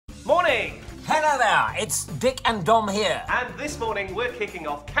morning! Hello there, it's Dick and Dom here. And this morning we're kicking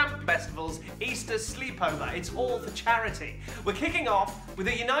off Camp Bestival's Easter Sleepover. It's all for charity. We're kicking off with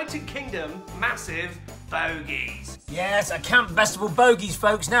a United Kingdom massive Bogies. Yes, a Camp Bestival Bogies,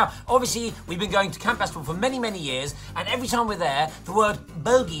 folks. Now, obviously, we've been going to Camp Bestival for many, many years, and every time we're there, the word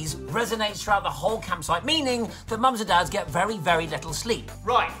Bogies resonates throughout the whole campsite, meaning that mums and dads get very, very little sleep.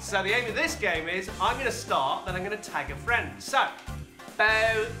 Right, so the aim of this game is I'm going to start, then I'm going to tag a friend. So,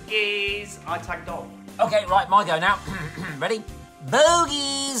 Bogies. I tag Dom. Okay, right, my go now. Ready?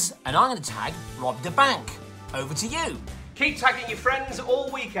 Bogies! And I'm going to tag Rob the Bank. Over to you. Keep tagging your friends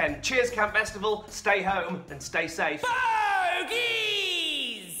all weekend. Cheers, Camp Bestival. Stay home and stay safe. Bogies!